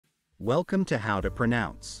Welcome to How to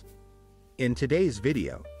Pronounce. In today's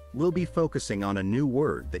video, we'll be focusing on a new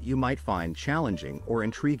word that you might find challenging or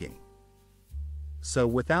intriguing. So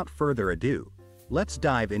without further ado, let's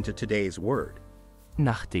dive into today's word,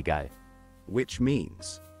 Nachtigall. which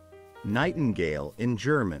means nightingale in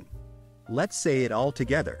German. Let's say it all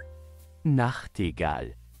together.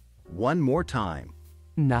 Nachtigall. One more time.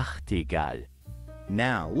 Nachtigall.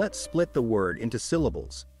 Now let's split the word into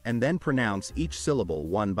syllables and then pronounce each syllable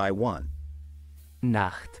one by one.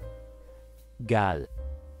 Nacht. Gall.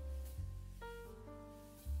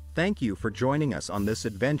 Thank you for joining us on this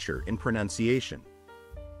adventure in pronunciation.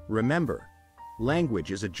 Remember,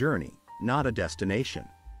 language is a journey, not a destination.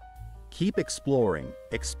 Keep exploring,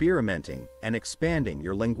 experimenting, and expanding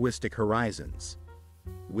your linguistic horizons.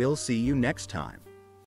 We'll see you next time.